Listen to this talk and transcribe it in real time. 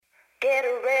Get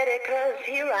ready, 'cause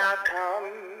here I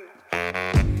come.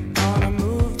 Gonna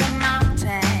move the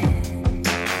mountain,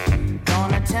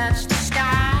 gonna touch the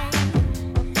sky,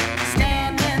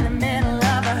 stand in the middle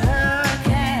of a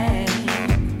hurricane,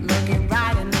 looking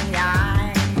right in the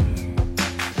eye.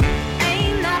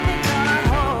 Ain't nothing gonna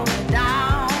hold me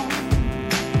down.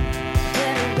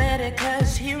 Get ready,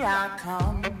 'cause here I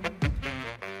come.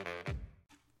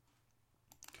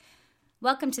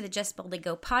 Welcome to the Just Boldly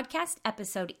Go podcast,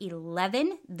 episode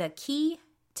 11, The Key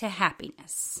to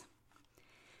Happiness.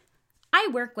 I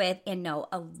work with and know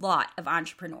a lot of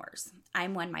entrepreneurs.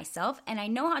 I'm one myself, and I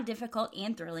know how difficult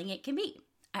and thrilling it can be.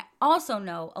 I also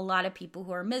know a lot of people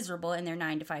who are miserable in their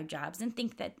 9-to-5 jobs and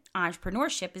think that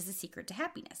entrepreneurship is the secret to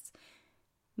happiness.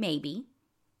 Maybe,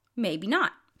 maybe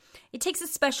not. It takes a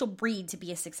special breed to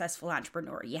be a successful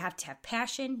entrepreneur. You have to have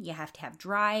passion, you have to have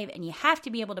drive, and you have to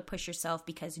be able to push yourself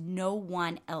because no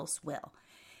one else will.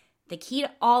 The key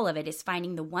to all of it is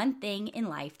finding the one thing in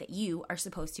life that you are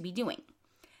supposed to be doing.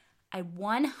 I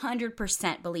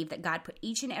 100% believe that God put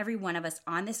each and every one of us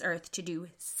on this earth to do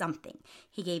something.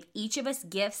 He gave each of us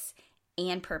gifts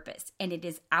and purpose, and it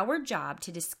is our job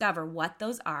to discover what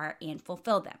those are and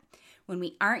fulfill them. When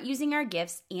we aren't using our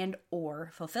gifts and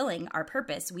or fulfilling our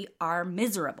purpose, we are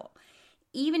miserable.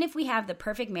 Even if we have the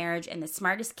perfect marriage and the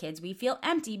smartest kids, we feel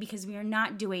empty because we are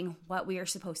not doing what we are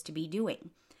supposed to be doing.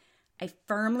 I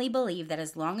firmly believe that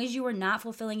as long as you are not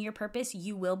fulfilling your purpose,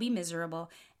 you will be miserable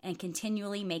and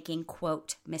continually making,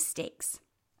 quote, mistakes.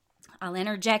 I'll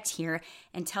interject here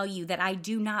and tell you that I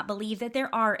do not believe that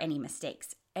there are any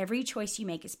mistakes. Every choice you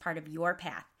make is part of your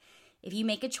path. If you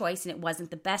make a choice and it wasn't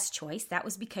the best choice, that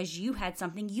was because you had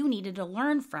something you needed to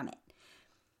learn from it.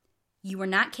 You were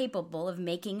not capable of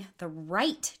making the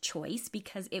right choice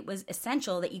because it was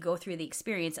essential that you go through the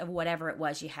experience of whatever it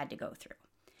was you had to go through.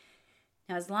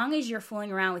 Now, as long as you're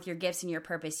fooling around with your gifts and your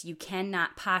purpose, you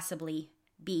cannot possibly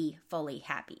be fully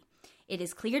happy. It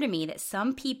is clear to me that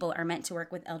some people are meant to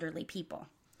work with elderly people.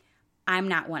 I'm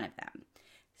not one of them.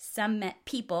 Some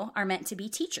people are meant to be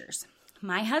teachers.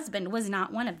 My husband was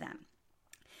not one of them.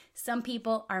 Some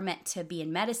people are meant to be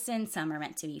in medicine, some are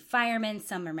meant to be firemen,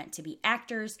 some are meant to be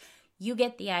actors. You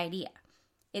get the idea.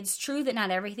 It's true that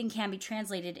not everything can be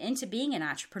translated into being an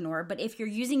entrepreneur, but if you're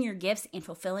using your gifts and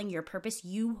fulfilling your purpose,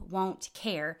 you won't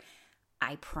care.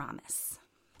 I promise.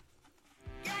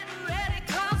 Get ready,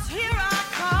 'cause here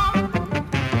I come.